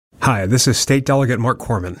Hi, this is State Delegate Mark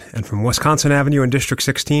Corman, and from Wisconsin Avenue in District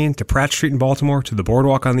 16 to Pratt Street in Baltimore to the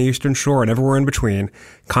Boardwalk on the Eastern Shore and everywhere in between,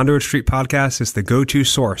 Conduit Street Podcast is the go-to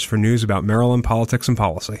source for news about Maryland politics and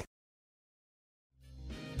policy.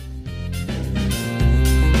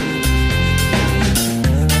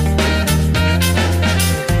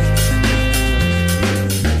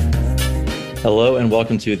 Hello and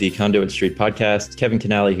welcome to the Conduit Street Podcast. Kevin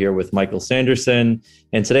Canale here with Michael Sanderson.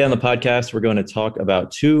 And today on the podcast, we're going to talk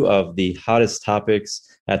about two of the hottest topics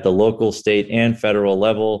at the local, state, and federal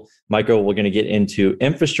level. Michael, we're going to get into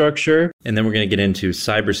infrastructure, and then we're going to get into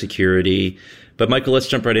cybersecurity. But Michael, let's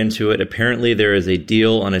jump right into it. Apparently, there is a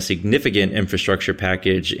deal on a significant infrastructure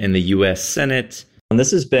package in the U.S. Senate. And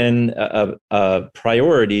this has been a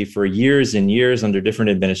priority for years and years under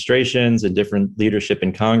different administrations and different leadership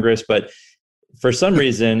in Congress. But for some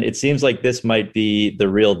reason, it seems like this might be the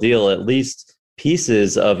real deal, at least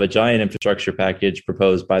pieces of a giant infrastructure package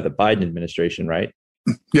proposed by the Biden administration, right?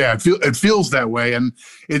 Yeah, it feels that way. And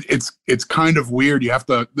it's kind of weird. You have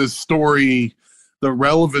to, this story, the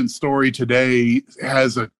relevant story today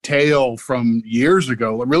has a tale from years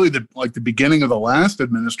ago, really the beginning of the last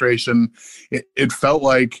administration. It felt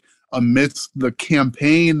like amidst the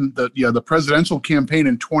campaign, the presidential campaign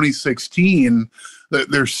in 2016,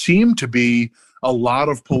 there seemed to be a lot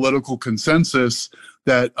of political consensus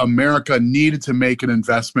that America needed to make an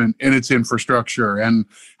investment in its infrastructure. And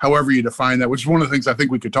however you define that, which is one of the things I think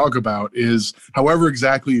we could talk about, is however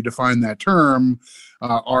exactly you define that term,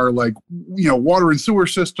 are water and sewer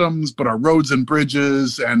systems, but our roads and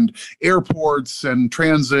bridges and airports and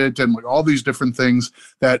transit and all these different things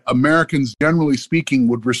that Americans, generally speaking,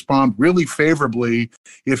 would respond really favorably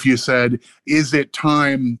if you said, is it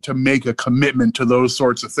time to make a commitment to those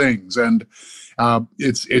sorts of things? And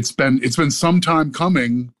it's been some time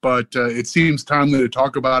coming, but it seems timely to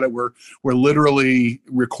talk about it. We're literally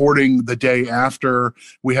recording the day after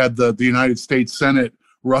we had the United States Senate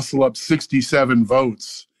rustle up 67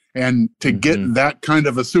 votes, and to get that kind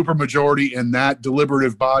of a supermajority in that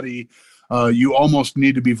deliberative body, you almost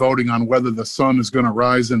need to be voting on whether the sun is going to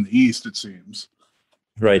rise in the east, it seems.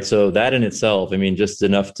 Right. So that in itself, I mean, just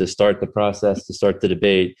enough to start the process, to start the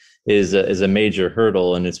debate is a major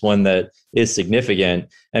hurdle. And it's one that is significant.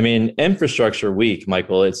 I mean, Infrastructure Week,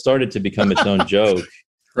 Michael, it started to become its own joke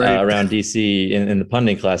right. Around DC in the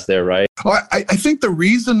punting class there, right? Well, I think the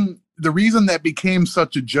reason that became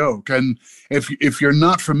such a joke, and if you're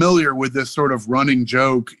not familiar with this sort of running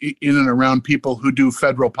joke in and around people who do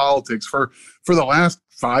federal politics for the last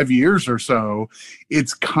 5 years or so,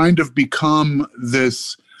 it's kind of become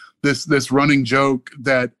this running joke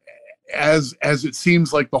that as it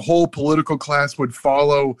seems like the whole political class would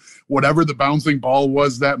follow whatever the bouncing ball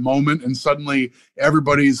was that moment, and suddenly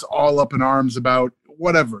everybody's all up in arms about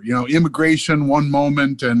whatever, immigration one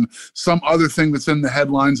moment and some other thing that's in the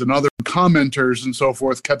headlines, and other commenters and so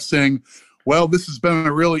forth kept saying, well, this has been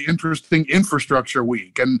a really interesting infrastructure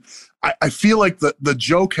week. And I feel like the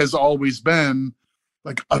joke has always been,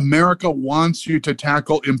 like, America wants you to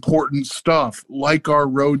tackle important stuff like our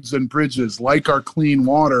roads and bridges, like our clean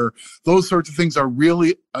water. Those sorts of things are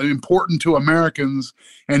really important to Americans.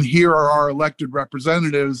 And here are our elected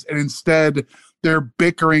representatives. And instead, they're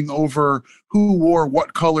bickering over who wore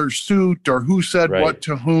what color suit or who said right. what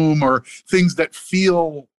to whom, or things that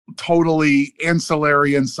feel totally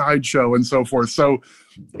ancillary and sideshow and so forth. So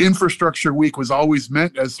Infrastructure Week was always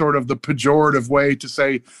meant as sort of the pejorative way to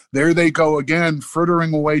say, there they go again,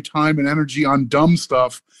 frittering away time and energy on dumb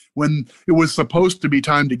stuff, when it was supposed to be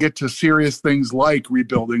time to get to serious things like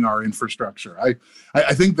rebuilding our infrastructure.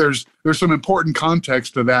 I think there's some important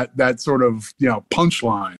context to that sort of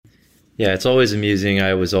punchline. Yeah, it's always amusing.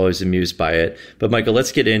 I was always amused by it. But Michael,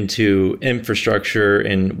 let's get into infrastructure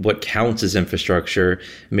and what counts as infrastructure.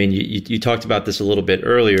 I mean, you talked about this a little bit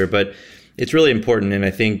earlier, but it's really important. And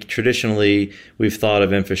I think traditionally we've thought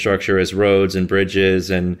of infrastructure as roads and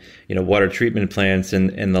bridges and, water treatment plants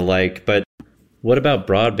and the like. But what about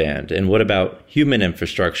broadband? And what about human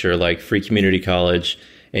infrastructure like free community college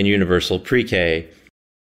and universal pre-K?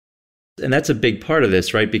 And that's a big part of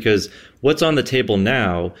this, right? Because what's on the table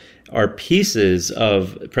now are pieces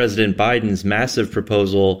of President Biden's massive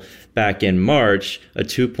proposal back in March, a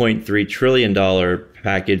 $2.3 trillion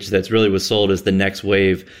package that's really was sold as the next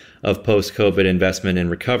wave of post-COVID investment and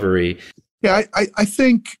recovery. Yeah, I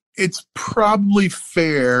think it's probably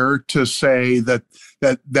fair to say that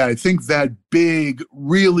I think that big,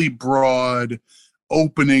 really broad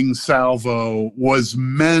opening salvo was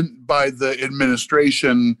meant by the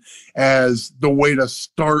administration as the way to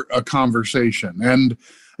start a conversation. And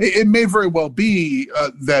it may very well be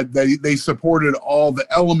that they supported all the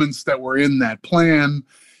elements that were in that plan.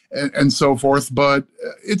 and so forth. But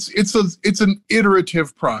it's an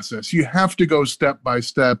iterative process. You have to go step by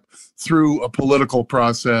step through a political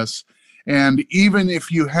process. And even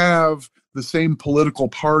if you have the same political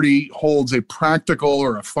party holds a practical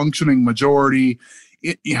or a functioning majority,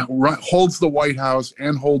 it holds the White House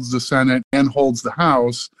and holds the Senate and holds the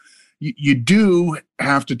House, you do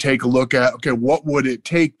have to take a look at, okay, what would it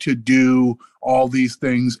take to do all these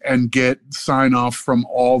things and get sign off from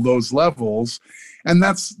all those levels? And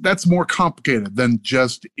that's more complicated than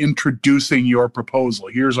just introducing your proposal.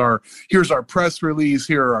 Here's our press release,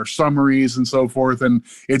 here are our summaries and so forth, and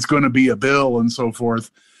it's going to be a bill and so forth.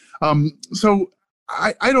 So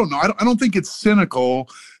I don't know. I don't think it's cynical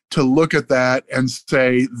to look at that and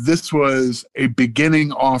say this was a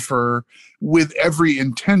beginning offer with every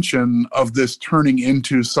intention of this turning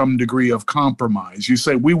into some degree of compromise. You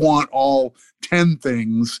say, we want all 10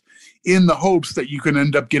 things in the hopes that you can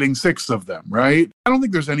end up getting 6 of them, right? I don't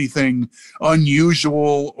think there's anything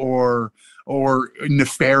unusual or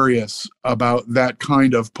nefarious about that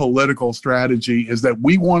kind of political strategy, is that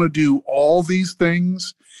we want to do all these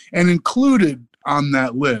things, and included on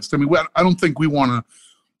that list. I mean, I don't think we want to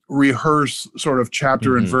rehearse sort of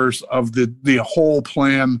chapter and verse of the whole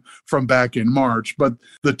plan from back in March, but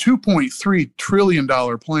the $2.3 trillion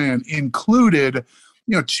plan included,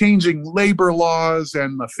 changing labor laws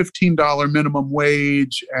and the $15 minimum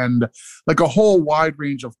wage and like a whole wide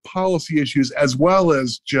range of policy issues, as well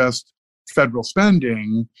as just federal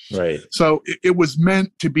spending. Right. So it was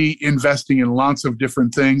meant to be investing in lots of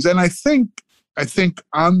different things. And I think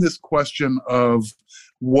on this question of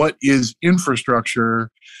what is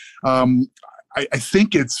infrastructure, I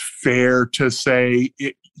think it's fair to say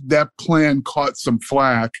that plan caught some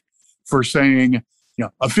flack for saying,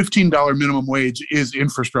 a $15 minimum wage is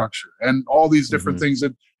infrastructure, and all these different things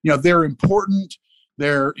that, they're important.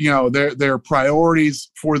 They're priorities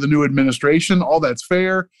for the new administration. All that's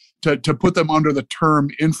fair. To put them under the term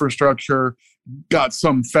infrastructure got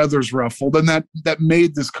some feathers ruffled, and that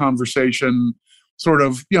made this conversation sort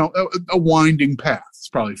of, a winding path. It's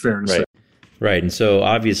probably fair to say. Right. And so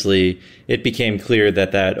obviously it became clear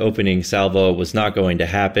that opening salvo was not going to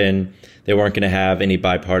happen. They weren't going to have any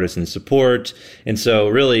bipartisan support. And so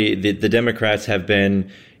really the Democrats have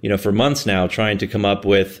been, for months now trying to come up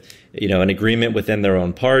with, an agreement within their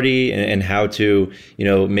own party and how to,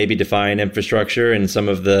 maybe define infrastructure and some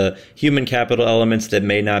of the human capital elements that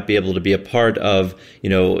may not be able to be a part of,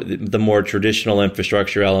 the more traditional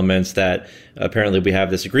infrastructure elements that apparently we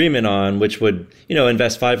have this agreement on, which would,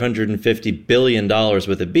 invest $550 billion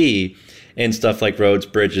with a B in stuff like roads,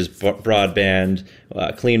 bridges, broadband,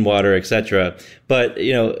 clean water, etc. But,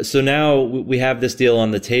 so now we have this deal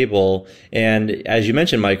on the table. And as you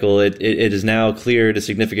mentioned, Michael, it has now cleared a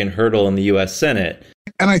significant hurdle in the U.S. Senate.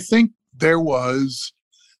 And I think there was,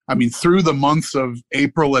 through the months of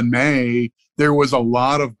April and May, there was a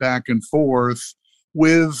lot of back and forth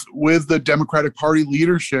with the Democratic Party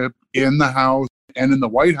leadership in the House and in the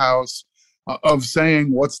White House of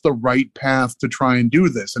saying, what's the right path to try and do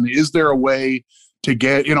this? And is there a way to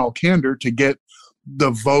get, in all candor, to get the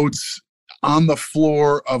votes on the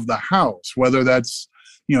floor of the House, whether that's,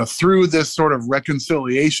 through this sort of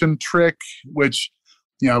reconciliation trick, which,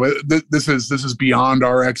 this is beyond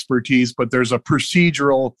our expertise, but there's a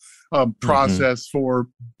procedural process for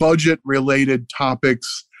budget-related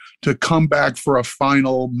topics to come back for a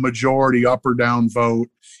final majority up or down vote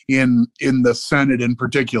in the Senate in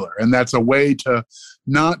particular. And that's a way to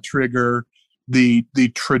not trigger the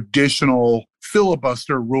traditional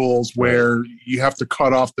filibuster rules where you have to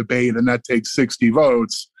cut off debate and that takes 60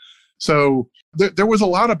 votes. So there was a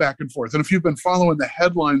lot of back and forth. And if you've been following the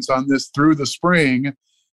headlines on this through the spring,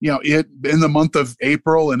 in the month of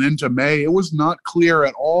April and into May, it was not clear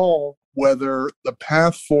at all whether the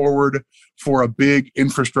path forward for a big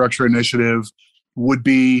infrastructure initiative would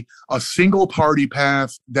be a single party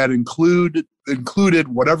path that included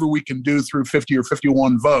whatever we can do through 50 or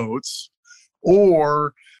 51 votes,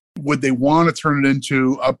 or would they want to turn it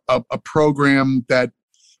into a program that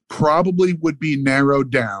probably would be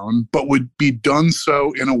narrowed down, but would be done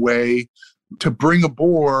so in a way to bring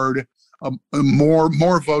aboard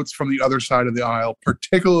more votes from the other side of the aisle,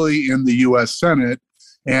 particularly in the U.S. Senate,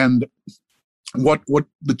 and what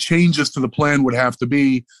the changes to the plan would have to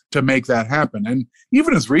be to make that happen. And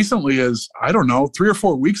even as recently as, 3 or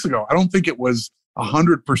 4 weeks ago, I don't think it was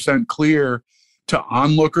 100% clear to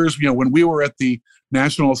onlookers. When we were at the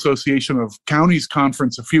National Association of Counties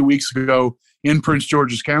conference a few weeks ago in Prince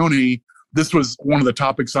George's County, this was one of the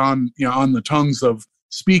topics on the tongues of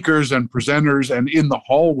speakers and presenters and in the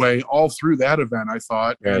hallway all through that event, I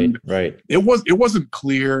thought. Right. It wasn't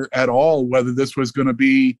clear at all whether this was going to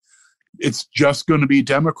be, it's just going to be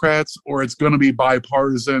Democrats or it's going to be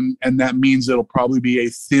bipartisan, and that means it'll probably be a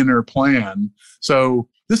thinner plan. So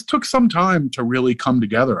this took some time to really come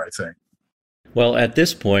together, I think. Well, at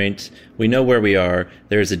this point, we know where we are.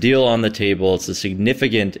 There's a deal on the table. It's a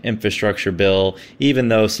significant infrastructure bill, even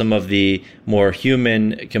though some of the more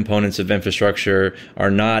human components of infrastructure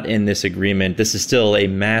are not in this agreement. This is still a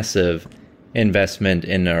massive investment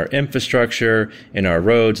in our infrastructure, in our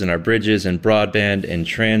roads, and our bridges, and broadband, and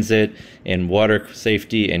transit, and water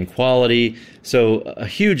safety and quality. So a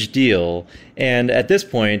huge deal. And at this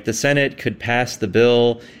point, the Senate could pass the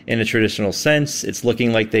bill in a traditional sense. It's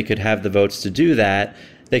looking like they could have the votes to do that.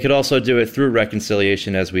 They could also do it through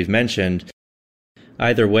reconciliation, as we've mentioned.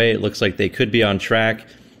 Either way, it looks like they could be on track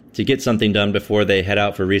to get something done before they head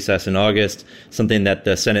out for recess in August, something that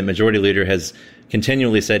the Senate Majority Leader has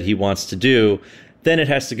continually said he wants to do. Then it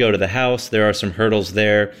has to go to the House. There are some hurdles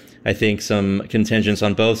there. I think some contingents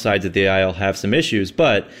on both sides of the aisle have some issues.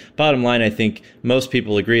 But bottom line, I think most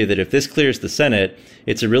people agree that if this clears the Senate,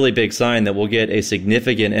 it's a really big sign that we'll get a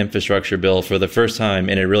significant infrastructure bill for the first time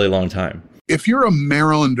in a really long time. If you're a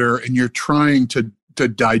Marylander and you're trying to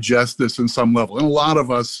digest this in some level, and a lot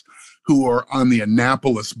of us who are on the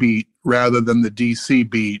Annapolis beat rather than the DC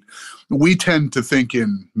beat, we tend to think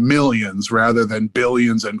in millions rather than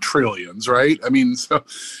billions and trillions, right? I mean, so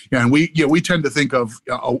yeah, and we tend to think of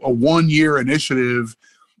a 1 year initiative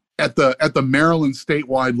at the Maryland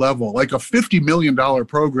statewide level, like a $50 million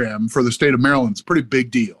program for the state of Maryland. It's a pretty big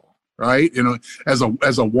deal, right? You know, as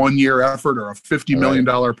a 1 year effort or a $50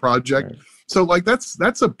 million project. Right. So like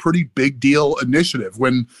that's a pretty big deal initiative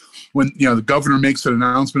when you know the governor makes an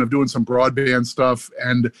announcement of doing some broadband stuff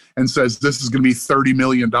and says this is going to be $30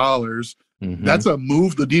 million. Mm-hmm. That's a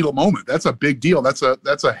move the needle moment. That's a big deal. That's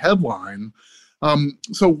a headline.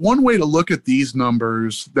 So one way to look at these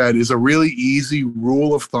numbers that is a really easy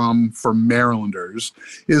rule of thumb for Marylanders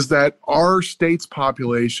is that our state's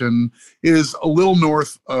population is a little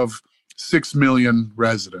north of 6 million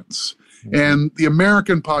residents. And the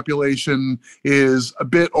American population is a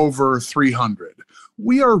bit over 300.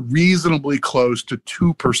 We are reasonably close to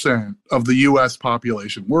 2% of the U.S.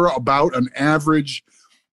 population. We're about an average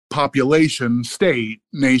population state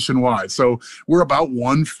nationwide. So we're about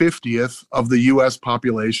 1/50th of the U.S.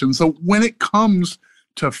 population. So when it comes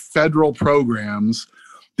to federal programs,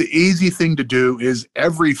 the easy thing to do is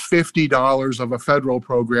every $50 of a federal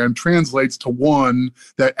program translates to one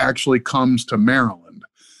that actually comes to Maryland.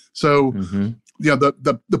 So, you know,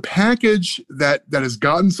 the package that has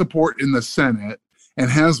gotten support in the Senate and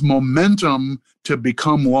has momentum to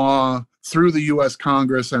become law through the U.S.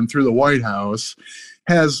 Congress and through the White House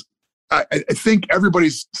has, I think everybody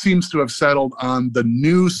seems to have settled on the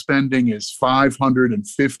new spending is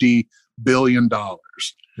 $550 billion.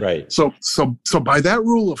 Right. So by that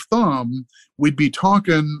rule of thumb, we'd be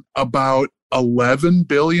talking about 11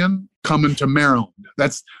 billion coming to Maryland.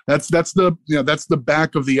 That's the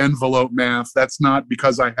back of the envelope math. That's not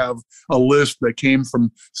because I have a list that came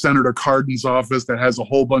from Senator Cardin's office that has a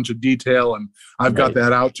whole bunch of detail and I've got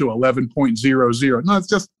that out to 11.00. No, it's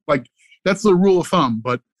just like that's the rule of thumb.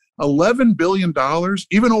 But $11 billion,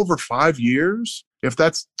 even over 5 years, if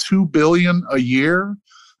that's $2 billion a year,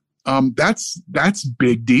 that's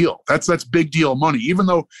big deal. That's big deal money. Even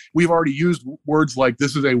though we've already used words like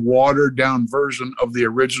this is a watered down version of the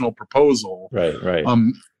original proposal. Right.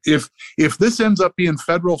 If this ends up being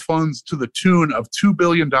federal funds to the tune of $2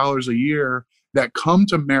 billion a year that come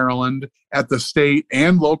to Maryland at the state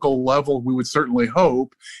and local level, we would certainly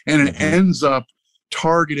hope, and it ends up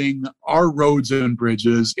targeting our roads and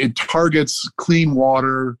bridges. It targets clean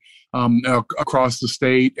water across the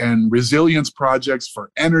state and resilience projects for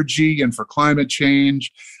energy and for climate change,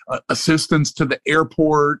 assistance to the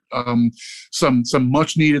airport, some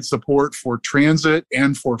much needed support for transit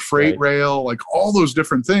and for freight rail, like all those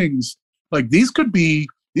different things. Like these could be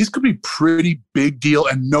pretty big deal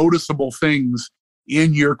and noticeable things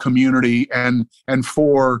in your community and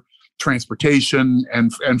for transportation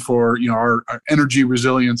and for, you know, our energy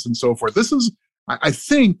resilience and so forth. I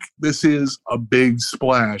think this is a big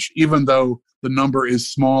splash, even though the number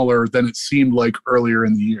is smaller than it seemed like earlier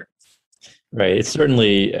in the year. Right. It's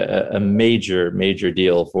certainly a major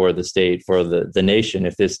deal for the state, for the nation,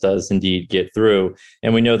 if this does indeed get through.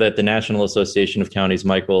 And we know that the National Association of Counties,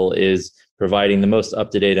 Michael, is providing the most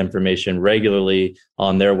up-to-date information regularly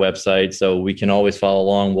on their website. So we can always follow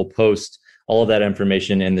along. We'll post all of that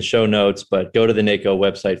information in the show notes, but go to the NACO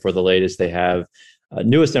website for the latest. They have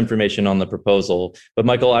newest information on the proposal. But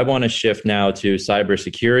Michael, I want to shift now to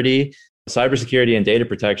cybersecurity. Cybersecurity and data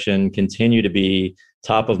protection continue to be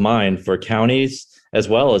top of mind for counties as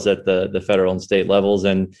well as at the federal and state levels.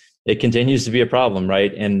 And it continues to be a problem,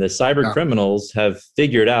 right? And the cyber criminals have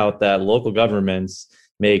figured out that local governments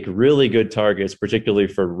make really good targets, particularly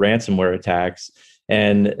for ransomware attacks.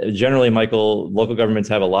 And generally, Michael, local governments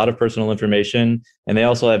have a lot of personal information, and they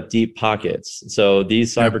also have deep pockets. So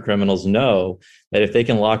these cyber criminals know that if they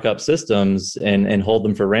can lock up systems and hold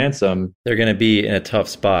them for ransom, they're going to be in a tough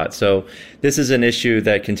spot. So this is an issue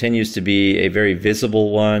that continues to be a very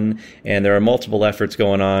visible one, and there are multiple efforts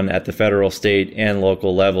going on at the federal, state, and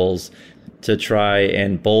local levels to try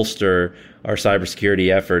and bolster our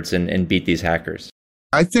cybersecurity efforts and beat these hackers.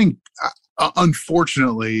 I think,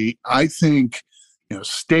 unfortunately,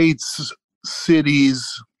 states, cities,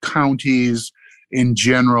 counties in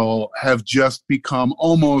general have just become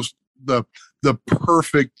almost the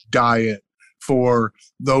perfect diet for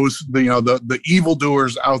those, the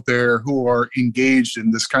evildoers out there who are engaged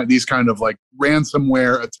in these kind of like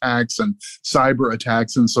ransomware attacks and cyber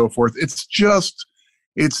attacks and so forth. It's just,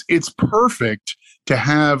 it's perfect to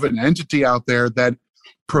have an entity out there that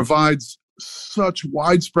provides such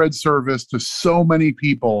widespread service to so many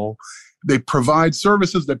people. They provide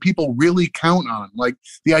services that people really count on. Like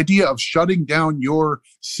the idea of shutting down your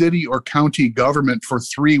city or county government for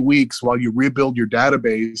 3 weeks while you rebuild your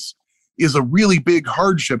database is a really big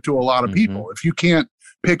hardship to a lot of people. If you can't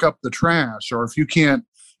pick up the trash, or if you can't,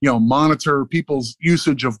 monitor people's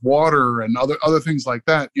usage of water and other things like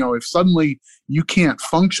that, if suddenly you can't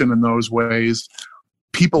function in those ways,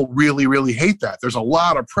 people really, really hate that. There's a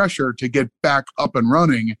lot of pressure to get back up and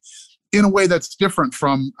running in a way that's different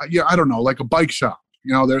from, I don't know, like a bike shop.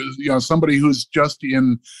 There's, somebody who's just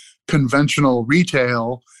in conventional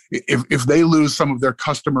retail, if they lose some of their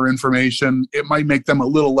customer information, it might make them a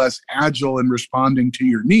little less agile in responding to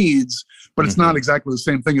your needs, but it's not exactly the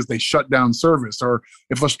same thing as they shut down service. Or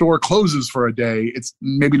if a store closes for a day, it's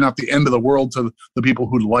maybe not the end of the world to the people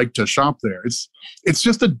who'd like to shop there. It's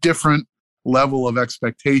just a different level of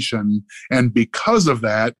expectation. And because of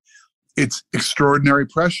that, it's extraordinary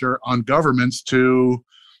pressure on governments to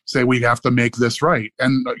say, we have to make this right.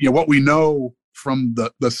 And what we know from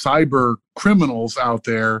the cyber criminals out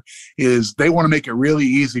there is they want to make it really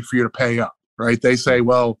easy for you to pay up, right? They say,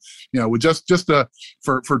 well,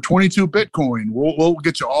 for 22 Bitcoin, we'll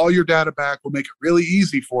get you all your data back. We'll make it really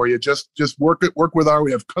easy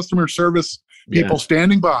we have customer service people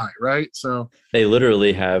standing by, right? So they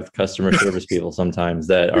literally have customer service people sometimes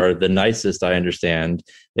that are the nicest, I understand,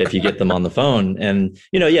 if you get them on the phone. And,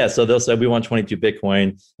 so they'll say, we want 22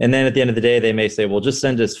 Bitcoin. And then at the end of the day, they may say, well, just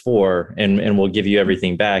send us 4 and we'll give you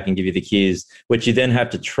everything back and give you the keys, which you then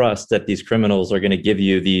have to trust that these criminals are going to give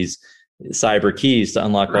you these cyber keys to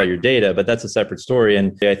unlock all your data, but that's a separate story.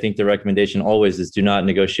 And I think the recommendation always is do not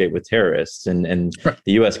negotiate with terrorists. And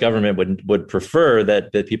the US government would prefer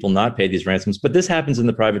that people not pay these ransoms. But this happens in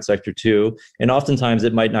the private sector too. And oftentimes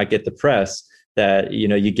it might not get the press that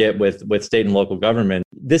you get with state and local government.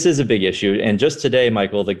 This is a big issue. And just today,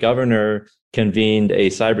 Michael, the governor convened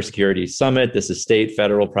a cybersecurity summit. This is state,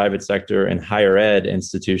 federal, private sector, and higher ed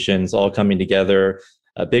institutions all coming together,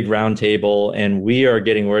 a big roundtable. And we are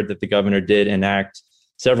getting word that the governor did enact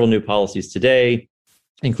several new policies today,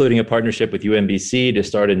 including a partnership with UMBC to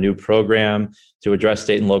start a new program to address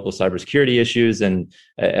state and local cybersecurity issues, and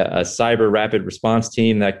a cyber rapid response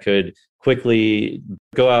team that could quickly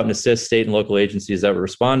go out and assist state and local agencies that were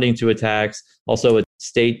responding to attacks. Also a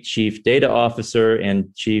state chief data officer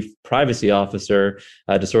and chief privacy officer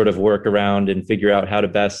to sort of work around and figure out how to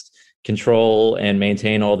best control and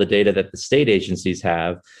maintain all the data that the state agencies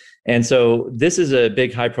have. And so this is a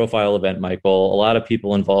big high profile event, Michael. A lot of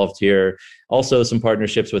people involved here. Also some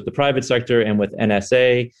partnerships with the private sector and with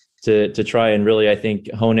NSA to try and really, I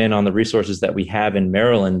think, hone in on the resources that we have in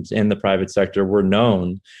Maryland in the private sector. We're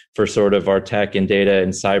known for sort of our tech and data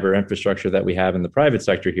and cyber infrastructure that we have in the private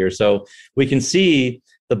sector here. So we can see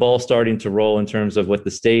the ball starting to roll in terms of what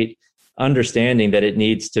the state understanding that it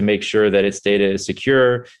needs to make sure that its data is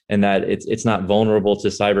secure and that it's not vulnerable to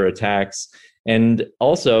cyber attacks. And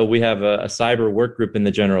also we have a cyber work group in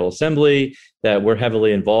the General Assembly that we're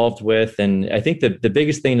heavily involved with. And I think the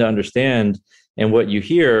biggest thing to understand and what you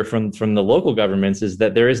hear from the local governments is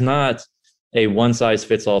that there is not a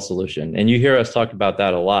one-size-fits-all solution. And you hear us talk about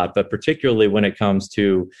that a lot, but particularly when it comes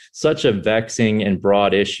to such a vexing and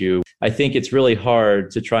broad issue, I think it's really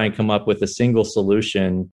hard to try and come up with a single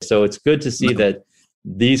solution. So it's good to see that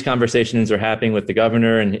these conversations are happening with the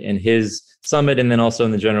governor and his summit, and then also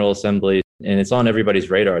in the General Assembly. And it's on everybody's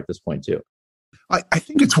radar at this point too. I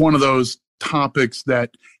think it's one of those topics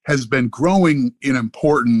that has been growing in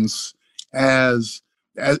importance as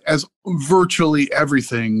virtually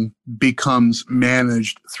everything becomes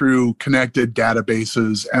managed through connected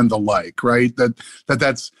databases and the like, right?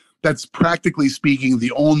 That's practically speaking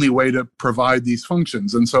the only way to provide these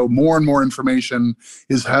functions. And so more and more information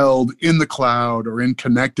is held in the cloud or in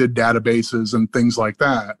connected databases and things like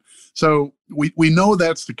that. So we know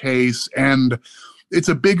that's the case, and it's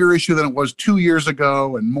a bigger issue than it was 2 years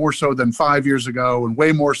ago, and more so than 5 years ago, and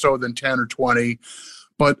way more so than 10 or 20.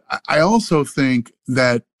 But I also think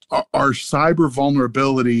that our cyber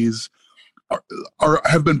vulnerabilities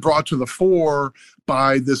have been brought to the fore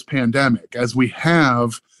by this pandemic, as we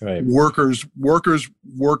have workers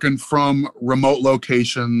working from remote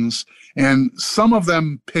locations, and some of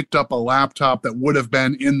them picked up a laptop that would have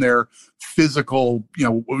been in their physical,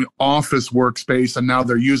 office workspace, and now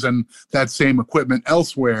they're using that same equipment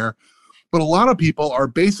elsewhere. But a lot of people are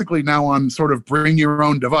basically now on sort of bring your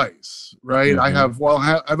own device, right? Mm-hmm.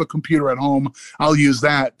 I have a computer at home. I'll use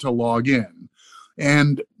that to log in.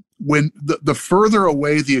 And when the further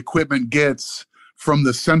away the equipment gets from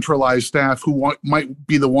the centralized staff who might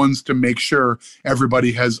be the ones to make sure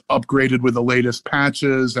everybody has upgraded with the latest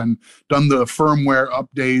patches and done the firmware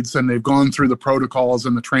updates, and they've gone through the protocols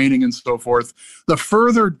and the training and so forth, the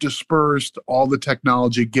further dispersed all the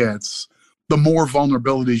technology gets, the more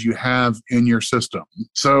vulnerabilities you have in your system.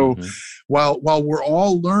 So while we're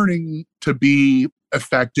all learning to be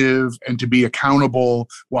effective and to be accountable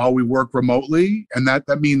while we work remotely, and that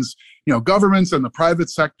means governments and the private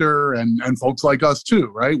sector and folks like us too,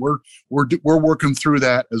 right? We're working through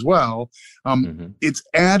that as well. It's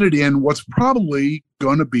added in what's probably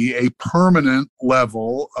going to be a permanent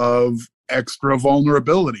level of extra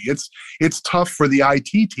vulnerability. It's tough for the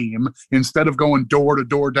IT team, instead of going door to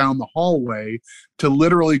door down the hallway, to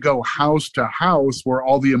literally go house to house where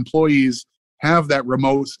all the employees have that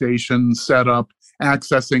remote station set up,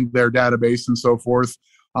 accessing their database and so forth.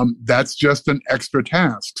 That's just an extra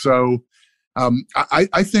task. So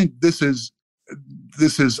I think this is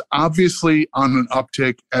obviously on an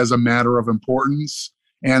uptick as a matter of importance,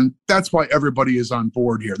 and that's why everybody is on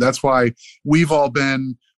board here. That's why we've all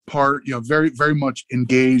been very, very much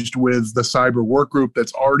engaged with the cyber work group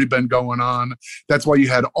that's already been going on. That's why you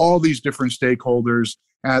had all these different stakeholders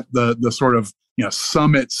at the sort of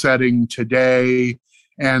summit setting today.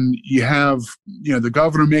 And you have, the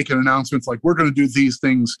governor making announcements like, we're going to do these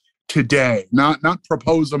things today, not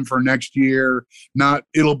propose them for next year, not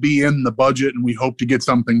it'll be in the budget and we hope to get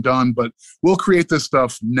something done, but we'll create this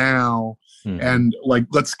stuff now. And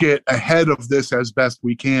let's get ahead of this as best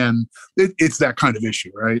we can. It's that kind of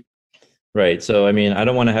issue, right? Right. So, I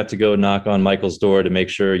don't want to have to go knock on Michael's door to make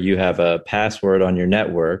sure you have a password on your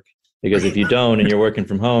network. Because if you don't, and you're working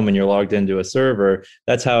from home and you're logged into a server,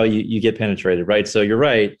 that's how you get penetrated, right? So you're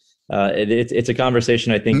right. It's a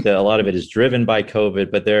conversation, I think, that a lot of it is driven by COVID,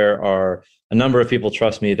 but there are a number of people,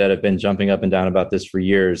 trust me, that have been jumping up and down about this for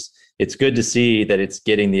years. It's good to see that it's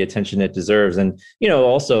getting the attention it deserves. And,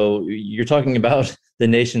 also you're talking about the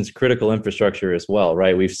nation's critical infrastructure as well,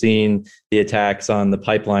 right? We've seen the attacks on the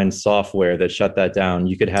pipeline software that shut that down.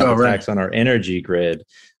 You could have attacks on our energy grid.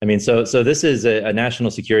 So this is a national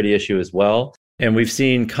security issue as well. And we've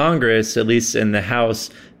seen Congress, at least in the House,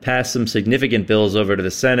 pass some significant bills over to the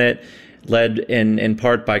Senate, led in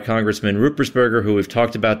part by Congressman Ruppersberger, who we've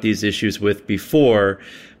talked about these issues with before.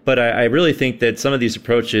 But I really think that some of these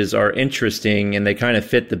approaches are interesting, and they kind of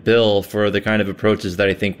fit the bill for the kind of approaches that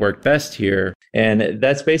I think work best here. And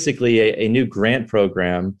that's basically a new grant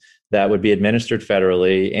program that would be administered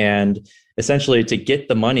federally. And essentially, to get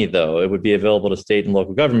the money, though, it would be available to state and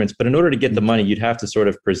local governments. But in order to get the money, you'd have to sort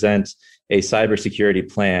of present a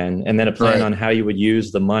cybersecurity plan, and then a plan on how you would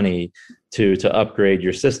use the money to upgrade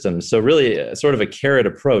your systems. So really sort of a carrot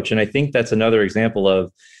approach. And I think that's another example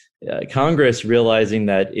of Congress realizing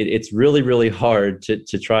that it's really, really hard to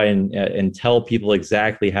try and tell people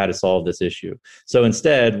exactly how to solve this issue. So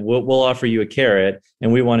instead, we'll offer you a carrot,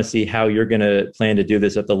 and we want to see how you're going to plan to do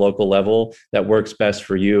this at the local level that works best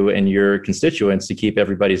for you and your constituents to keep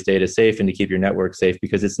everybody's data safe and to keep your network safe,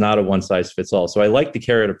 because it's not a one size fits all. So I like the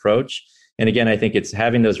carrot approach. And again, I think it's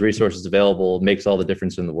having those resources available makes all the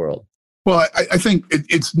difference in the world. Well, I think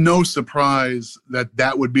it's no surprise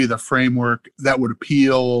that would be the framework that would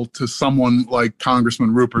appeal to someone like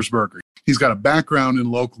Congressman Ruppersberger. He's got a background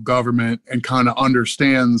in local government and kind of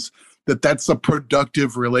understands that that's a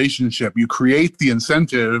productive relationship. You create the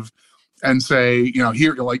incentive and say,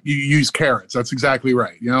 here, like, you use carrots. That's exactly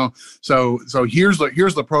right. So here's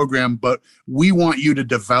the program, but we want you to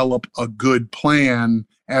develop a good plan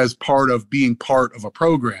as part of being part of a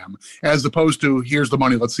program, as opposed to here's the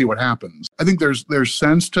money, let's see what happens. I think there's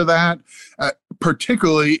sense to that,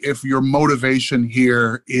 particularly if your motivation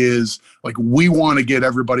here is like, we want to get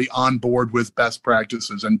everybody on board with best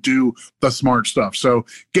practices and do the smart stuff. So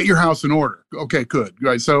get your house in order. Okay, good.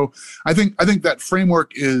 Right. So I think that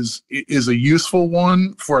framework is a useful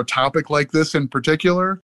one for a topic like this in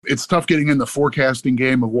particular. It's tough getting in the forecasting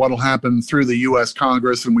game of what'll happen through the U.S.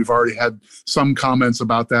 Congress, and we've already had some comments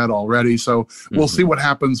about that already. So we'll see what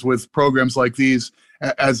happens with programs like these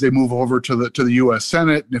as they move over to the U.S.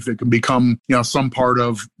 Senate, and if it can become some part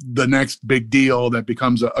of the next big deal that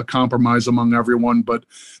becomes a compromise among everyone. But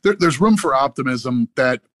there's room for optimism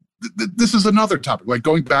that this is another topic. Like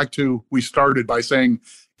going back to, we started by saying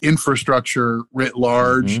infrastructure writ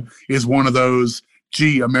large is one of those,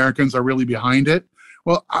 gee, Americans are really behind it.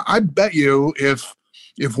 Well, I bet you if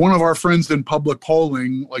one of our friends in public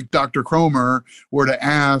polling, like Dr. Cromer, were to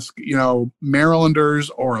ask, Marylanders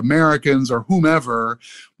or Americans or whomever,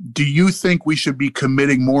 do you think we should be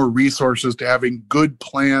committing more resources to having good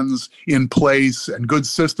plans in place and good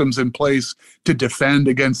systems in place to defend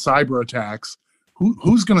against cyber attacks?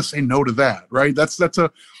 Who's going to say no to that, right?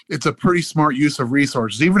 It's a pretty smart use of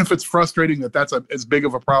resources. Even if it's frustrating that that's as big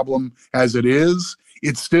of a problem as it is,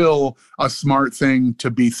 it's still a smart thing to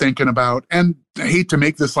be thinking about. And I hate to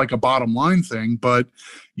make this like a bottom line thing, but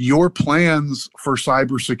your plans for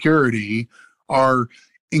cybersecurity are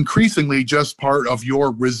increasingly just part of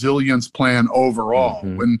your resilience plan overall.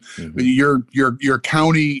 When your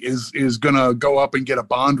county is going to go up and get a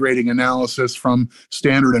bond rating analysis from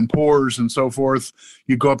Standard and Poor's and so forth,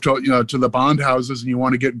 you go up to the bond houses and you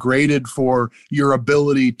want to get graded for your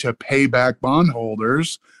ability to pay back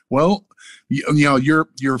bondholders. Well,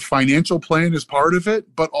 your financial plan is part of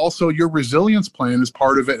it, but also your resilience plan is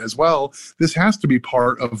part of it as well. This has to be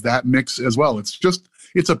part of that mix as well.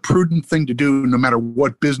 It's a prudent thing to do no matter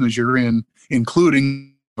what business you're in,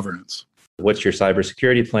 including governance. What's your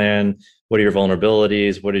cybersecurity plan? What are your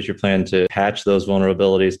vulnerabilities? What is your plan to patch those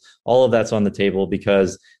vulnerabilities? All of that's on the table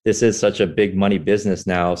because this is such a big money business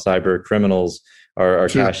now. Cyber criminals are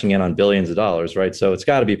cashing in on billions of dollars, right? So it's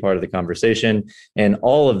got to be part of the conversation. And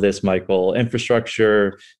all of this, Michael,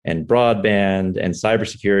 infrastructure and broadband and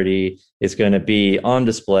cybersecurity is going to be on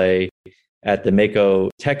display at the Mako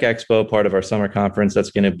Tech Expo, part of our summer conference.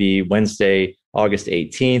 That's going to be Wednesday, August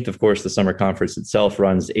 18th. Of course, the summer conference itself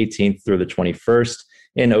runs 18th through the 21st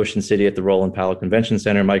in Ocean City at the Roland Powell Convention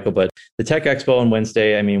Center, Michael. But the Tech Expo on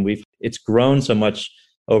Wednesday, I mean, it's grown so much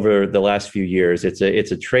over the last few years. It's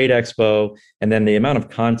a trade expo, and then the amount of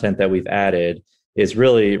content that we've added is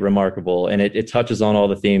really remarkable, and it touches on all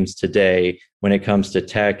the themes today when it comes to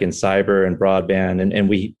tech and cyber and broadband, and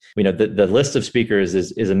we the list of speakers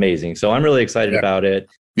is amazing. So I'm really excited about it.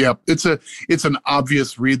 Yeah, it's an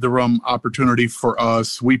obvious read the room opportunity for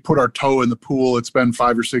us. We put our toe in the pool. It's been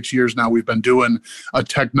 5 or 6 years now. We've been doing a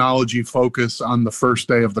technology focus on the first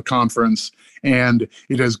day of the conference, and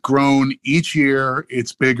it has grown each year.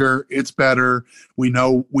 It's bigger, it's better. We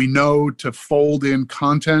know to fold in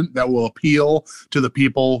content that will appeal to the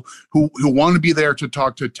people who want to be there to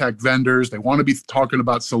talk to tech vendors. They want to be talking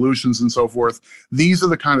about solutions and so forth. These are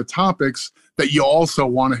the kind of topics that you also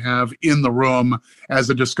want to have in the room as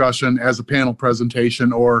a discussion, as a panel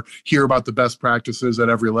presentation, or hear about the best practices at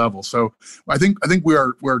every level. So I think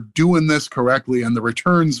we're doing this correctly, and the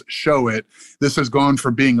returns show it. This has gone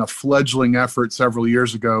from being a fledgling effort several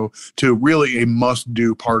years ago to really a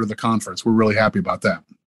must-do part of the conference. We're really happy about that.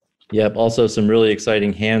 Yep. Also some really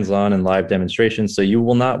exciting hands-on and live demonstrations. So you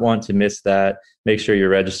will not want to miss that. Make sure you're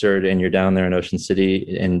registered and you're down there in Ocean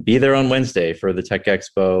City, and be there on Wednesday for the Tech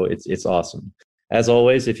Expo. It's awesome. As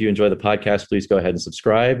always, if you enjoy the podcast, please go ahead and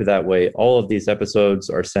subscribe. That way, all of these episodes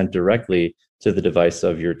are sent directly to the device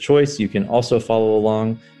of your choice. You can also follow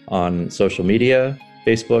along on social media,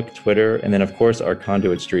 Facebook, Twitter, and then, of course, our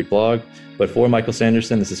Conduit Street blog. But for Michael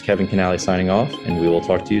Sanderson, this is Kevin Canale signing off, and we will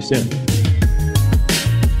talk to you soon.